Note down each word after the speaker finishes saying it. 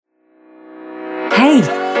Hey,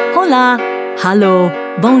 hola, hallo,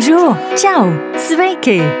 bonjour, ciao,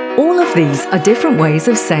 sveiki. All of these are different ways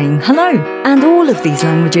of saying hello, and all of these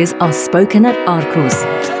languages are spoken at Arcus,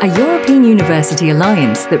 a European university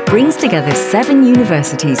alliance that brings together 7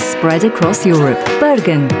 universities spread across Europe: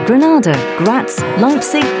 Bergen, Granada, Graz,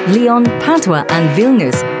 Leipzig, Lyon, Padua and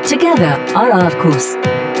Vilnius. Together are Arcus.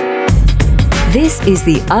 This is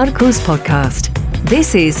the Arcus podcast.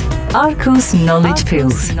 This is Arcus Knowledge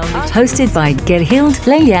Pills, hosted by Gerhild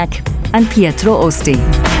Leliak and Pietro Osti.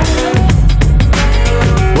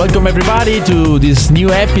 Welcome everybody to this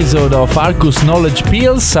new episode of Arcus Knowledge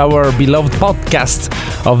Pills, our beloved podcast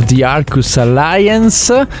of the Arcus Alliance.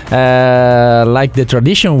 Like the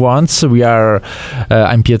tradition wants,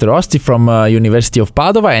 I'm Pietro Osti from University of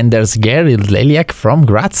Padova, and there's Gerhild Leliak from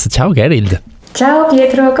Graz. Ciao Gerhild. Ciao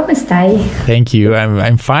Pietro, come stai? Thank you,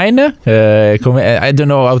 I'm fine. I don't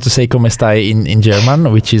know how to say come stai in German,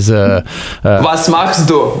 which is... Was machst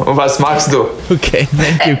du? Was machst du? Okay,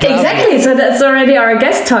 thank you, Claudius. Exactly, so that's already our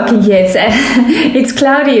guest talking here. It's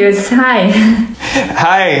Claudius, hi.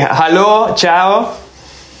 Hi, hallo, ciao.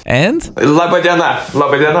 And? Labadiena.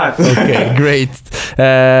 Okay, great.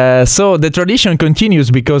 So the tradition continues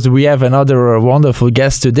because we have another wonderful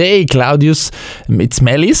guest today, Claudius. It's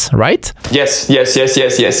Melis, right? Yes.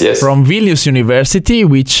 From Vilnius University,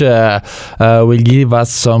 which will give us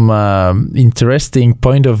some interesting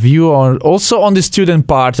point of view also on the student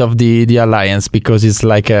part of the alliance, because it's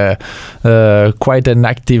like quite an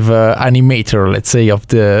active animator, let's say, of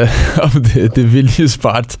the Vilnius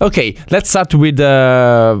part. Okay, let's start with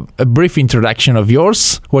a brief introduction of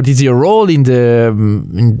yours. What is your role in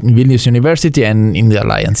Vilnius University and in the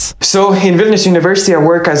Alliance? So in Vilnius University, I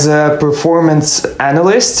work as a performance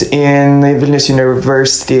analyst in the Vilnius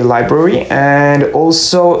University Library, and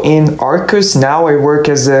also in Arcus. Now I work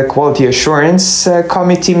as a quality assurance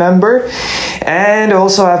committee member, and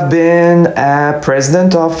also I've been the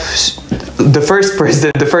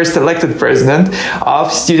first elected president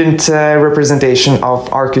of student representation of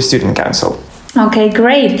Arcus Student Council. Okay,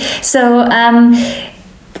 great. So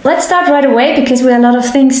let's start right away because we have a lot of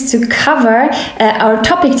things to cover. Our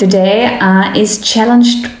topic today is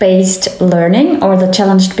challenge-based learning, or the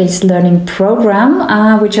challenge-based learning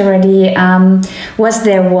program, which already was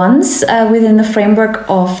there once within the framework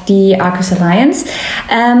of the Arcus Alliance.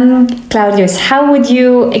 Claudius, how would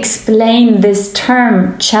you explain this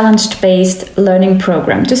term challenge-based learning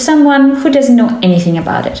program to someone who doesn't know anything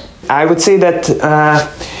about it? I would say that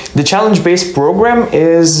the challenge-based program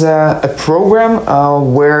is a program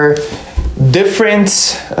where different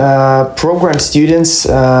program students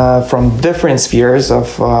from different spheres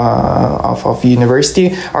of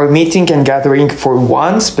university are meeting and gathering for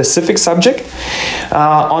one specific subject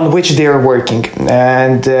on which they are working,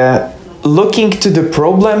 and looking to the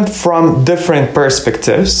problem from different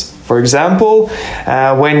perspectives. For example,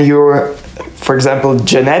 when you're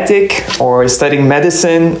genetic, or studying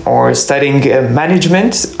medicine, or studying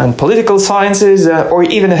management and political sciences, or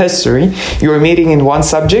even history, you're meeting in one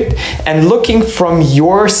subject and looking from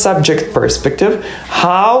your subject perspective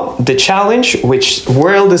how the challenge which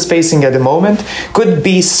world is facing at the moment could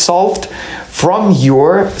be solved from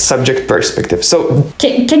your subject perspective. So,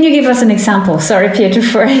 can you give us an example? Sorry, Pietro,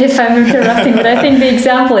 if I'm interrupting, but I think the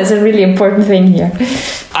example is a really important thing here.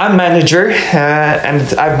 I'm a manager, and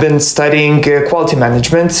I've been studying quality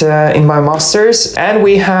management in my master's, and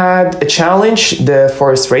we had a challenge,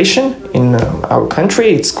 deforestation in our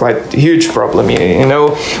country. It's quite a huge problem, you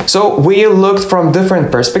know. So we looked from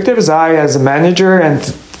different perspectives. I, as a manager, and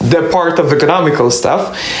the part of economical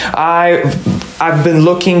stuff, I've been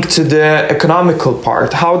looking to the economical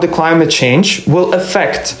part, how the climate change will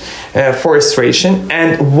affect forestation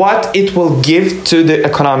and what it will give to the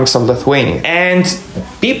economics of Lithuania. And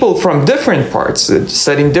people from different parts,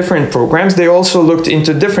 studying different programs, they also looked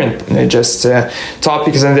into different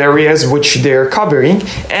topics and areas which they're covering.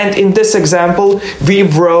 And in this example, we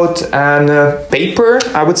wrote a paper,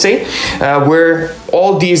 I would say, where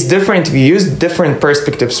all these different views, different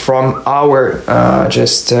perspectives from our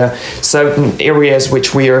certain areas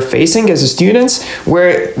which we are facing as students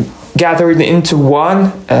were gathered into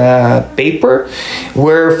one paper,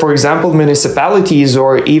 where, for example, municipalities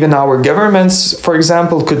or even our governments, for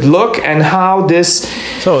example, could look and how this...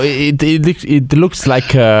 So it looks like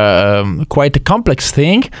quite a complex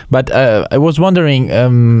thing, but I was wondering...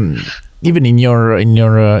 even in your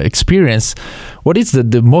experience, what is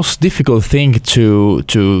the most difficult thing to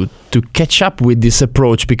catch up with this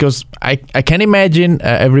approach? Because I can imagine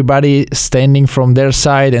everybody standing from their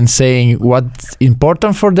side and saying what's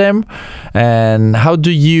important for them, and how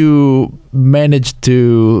do you manage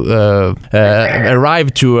to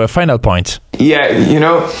arrive to a final point? Yeah,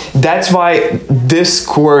 that's why this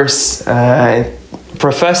course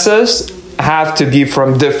professors have to be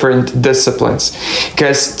from different disciplines,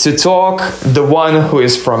 because to talk the one who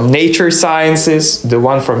is from nature sciences, the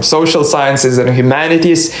one from social sciences and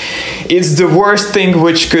humanities, it's the worst thing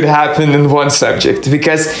which could happen in one subject,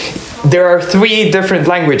 because there are 3 different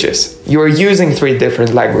languages. You're using 3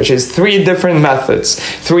 different languages, 3 different methods,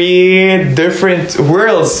 3 different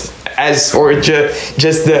worlds, or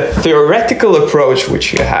just the theoretical approach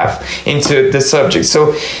which you have into the subject.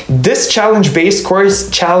 So this challenge-based course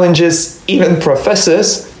challenges even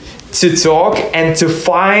professors to talk and to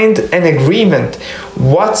find an agreement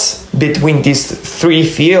what between these 3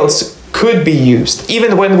 fields could be used.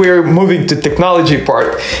 Even when we're moving to technology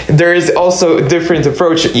part, there is also a different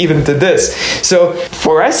approach even to this. So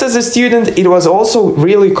for us as a student, it was also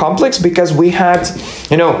really complex, because we had,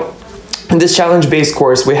 in this challenge-based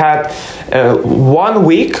course, we had 1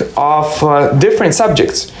 week of different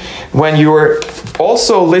subjects. When you were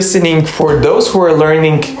also listening for those who are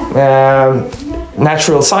learning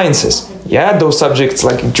natural sciences, those subjects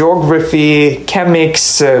like geography,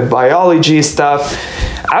 chemics, biology stuff.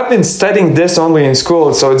 I've been studying this only in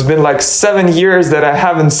school, so it's been like 7 years that I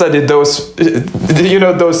haven't studied those,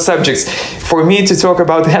 those subjects. For me to talk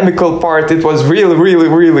about the chemical part, it was really, really,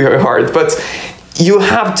 really hard. But you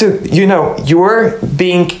have to, you're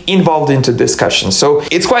being involved into discussion. So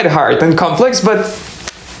it's quite hard and complex, but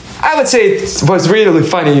I would say it was really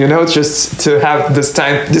funny, just to have this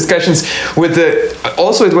time discussions with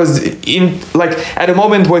also it was at a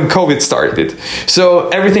moment when COVID started. So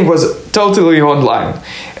everything was totally online.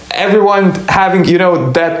 Everyone having,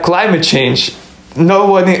 that climate change. No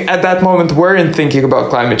one at that moment weren't thinking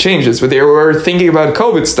about climate changes, but they were thinking about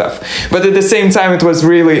COVID stuff. But at the same time, it was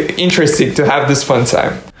really interesting to have this fun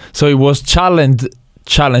time. So it was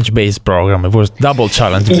challenge-based program. It was double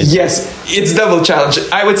challenge-based. Yes, it's double challenge.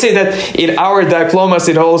 I would say that in our diplomas,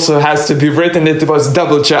 it also has to be written it was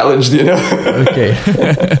double challenged, Okay.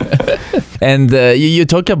 And you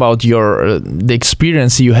talk about the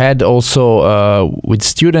experience you had also with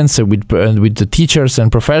students, with the teachers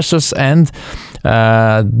and professors, and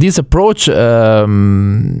this approach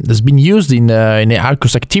has been used in the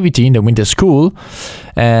Arcus activity in the winter school.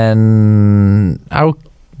 And how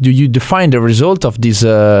do you define the result of these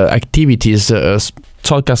activities?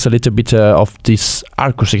 Talk us a little bit of this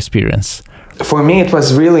Arcus experience. For me, it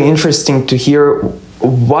was really interesting to hear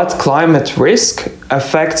what climate risk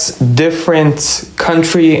affects different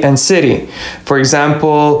country and city. For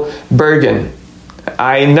example, Bergen.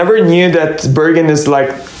 I never knew that Bergen is like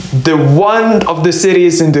the one of the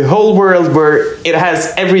cities in the whole world where it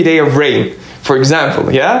has every day of rain, for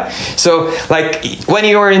example, So like when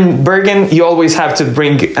you're in Bergen, you always have to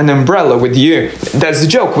bring an umbrella with you. That's the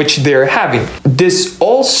joke which they're having. This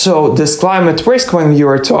climate risk, when you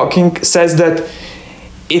are talking, says that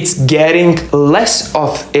it's getting less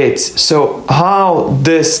of it. So how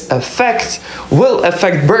this will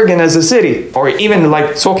affect Bergen as a city, or even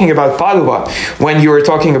like talking about Padova, when you were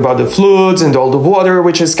talking about the floods and all the water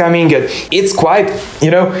which is coming, it's quite,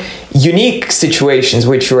 unique situations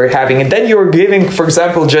which you are having. And then you're giving, for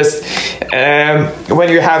example, just when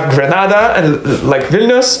you have Granada and like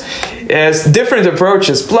Vilnius, as different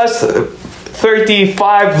approaches, plus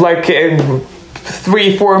 35 like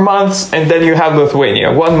 3-4 months, and then you have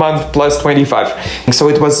Lithuania 1 month plus 25. So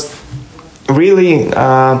it was really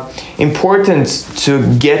important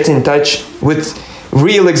to get in touch with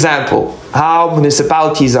real example how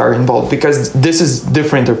municipalities are involved, because this is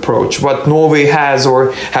different approach what Norway has,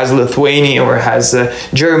 or has Lithuania, or has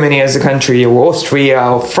Germany as a country, or Austria,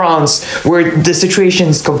 or France, where the situation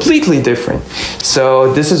is completely different.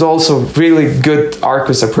 So this is also really good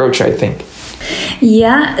Arcus approach, I think.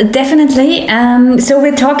 Yeah, definitely. So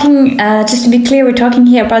we're talking, just to be clear, we're talking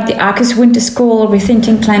here about the Arcus Winter School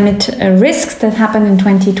Rethinking Climate Risks that happened in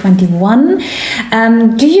 2021.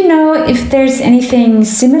 Do you know if there's anything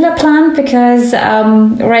similar planned? Because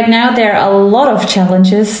right now there are a lot of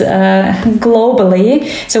challenges globally,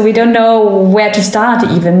 so we don't know where to start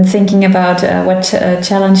even thinking about what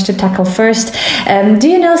challenge to tackle first. Do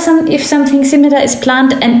you know if something similar is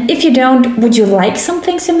planned? And if you don't, would you like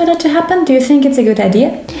something similar to happen? Do you think it's a good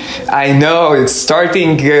idea? I know, it's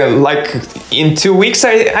starting like in 2 weeks,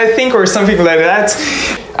 I think, or something like that.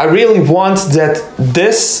 I really want that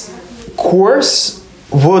this course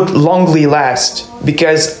would longly last,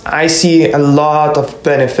 because I see a lot of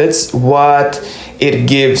benefits what it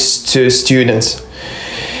gives to students.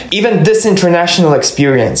 Even this international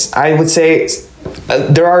experience, I would say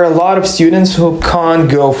there are a lot of students who can't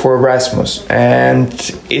go for Erasmus, and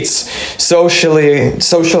it's social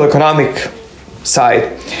economic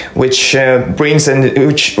side, which brings and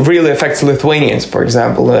which really affects Lithuanians, for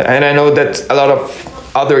example. And I know that a lot of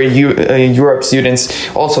other Europe students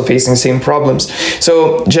also facing the same problems.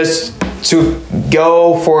 So just to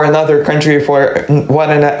go for another country for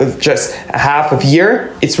just a half of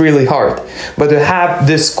year, it's really hard. But to have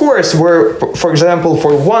this course where, for example,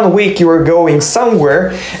 for 1 week you are going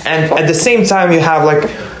somewhere, and at the same time you have like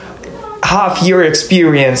half year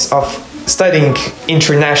experience of studying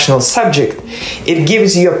international subject, it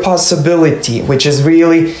gives you a possibility which is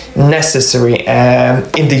really necessary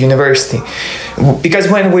in the university. Because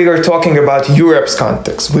when we are talking about Europe's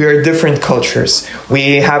context, we are different cultures,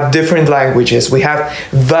 we have different languages, we have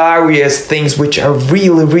various things which are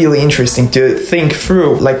really, really interesting to think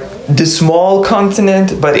through. Like the small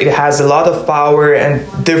continent, but it has a lot of power and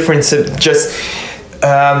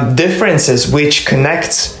differences which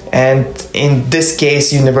connect. And in this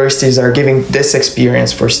case, universities are giving this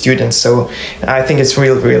experience for students. So I think it's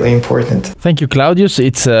really, really important. Thank you, Claudius.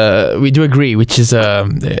 It's we do agree, which is a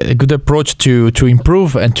good approach to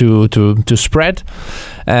improve and to spread.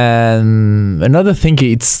 And another thing,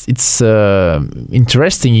 it's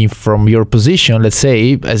interesting from your position. Let's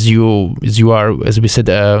say, as you are, as we said,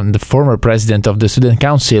 the former president of the student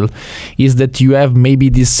council, is that you have maybe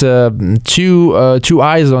this two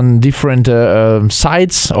eyes on different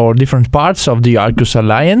sides or different parts of the Arcus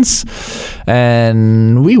Alliance,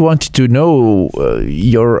 and we wanted to know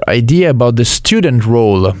your idea about the student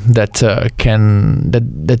role that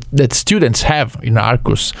students have in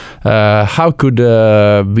Arcus. How could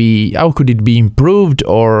it be improved,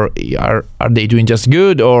 or are they doing just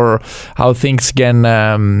good, or how things can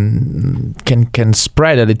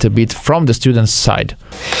spread a little bit from the students' side?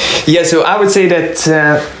 Yeah, so I would say that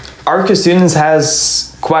Arcus students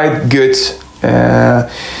has quite good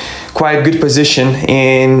position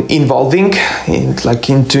in involving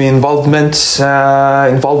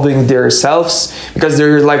themselves, because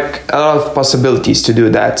there are like a lot of possibilities to do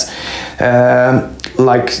that,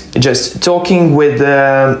 like just talking with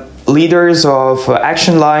the leaders of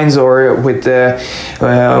action lines, or with the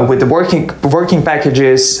working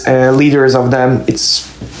packages, leaders of them. It's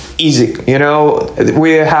easy,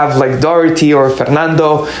 we have like Dorothy or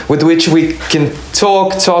Fernando, with which we can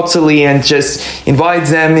talk totally and just invite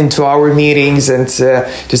them into our meetings, and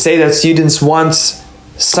to say that students want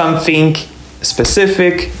something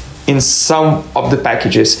specific in some of the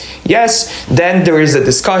packages. Yes, then there is a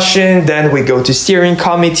discussion, then we go to steering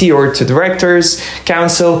committee or to directors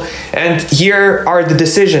council, and here are the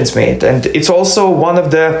decisions made. And it's also one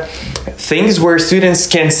of the things where students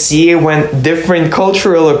can see when different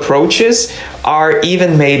cultural approaches are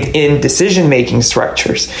even made in decision-making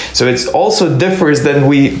structures. So it also differs than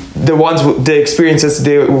the experiences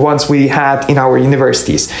we had in our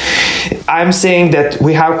universities. I'm saying that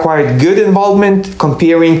we have quite good involvement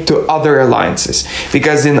comparing to other alliances,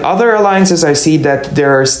 because in other alliances I see that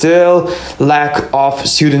there are still lack of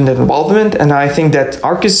student involvement, and I think that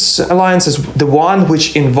Arcus Alliance is the one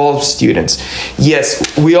which involves students. Yes,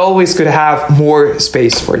 we always could have more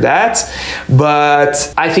space for that,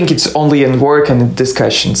 but I think it's only in work and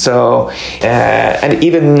discussion. So and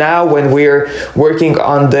even now when we're working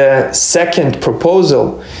on the second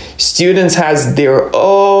proposal, students has their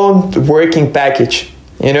own working package,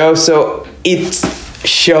 so it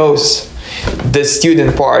shows the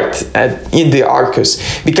student part in the Arcus,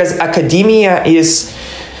 because academia is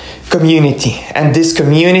community, and this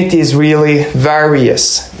community is really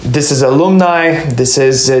various. This is alumni, this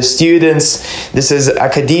is students, this is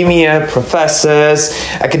academia, professors,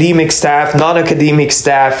 academic staff, non-academic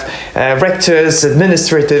staff, rectors,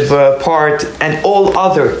 administrative part, and all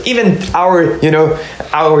other, even our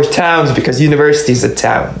towns, because university is a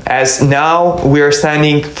town. As now we are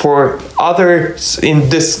standing for others in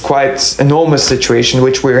this quite enormous situation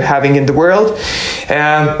which we're having in the world.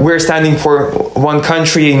 We're standing for one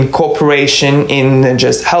country in cooperation, in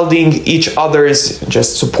just helping each other's,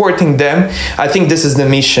 just supporting them. I think this is the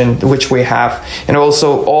mission which we have. And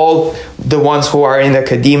also all the ones who are in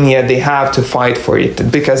academia, they have to fight for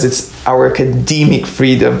it, because it's our academic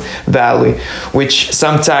freedom value, which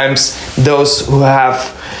sometimes those who have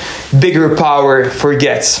bigger power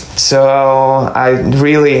forgets. So I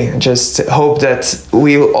really just hope that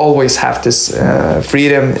we'll always have this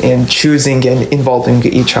freedom in choosing and involving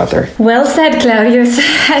each other. Well said, Claudius.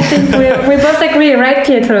 I think we both agree, right,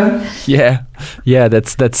 Pietro? Yeah. Yeah,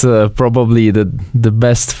 that's probably the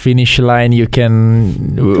best finish line we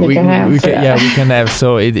can have.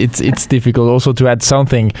 So it's difficult also to add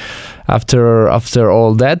something after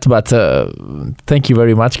all that. But thank you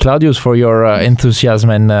very much, Claudius, for your enthusiasm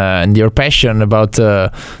and your passion about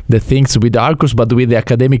the things with Arcus, but with the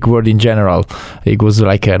academic world in general. It was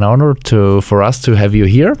like an honor for us to have you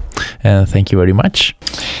here, and thank you very much.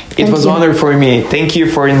 It was an honor for me. Thank you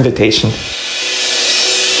for the invitation.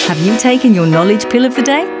 Have you taken your knowledge pill of the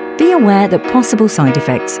day? Be aware that possible side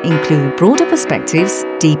effects include broader perspectives,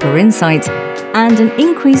 deeper insights, and an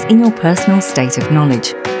increase in your personal state of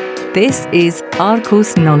knowledge. This is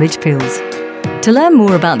Arcus Knowledge Pills. To learn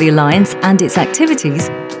more about the Alliance and its activities,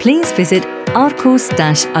 please visit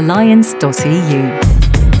arcus-alliance.eu.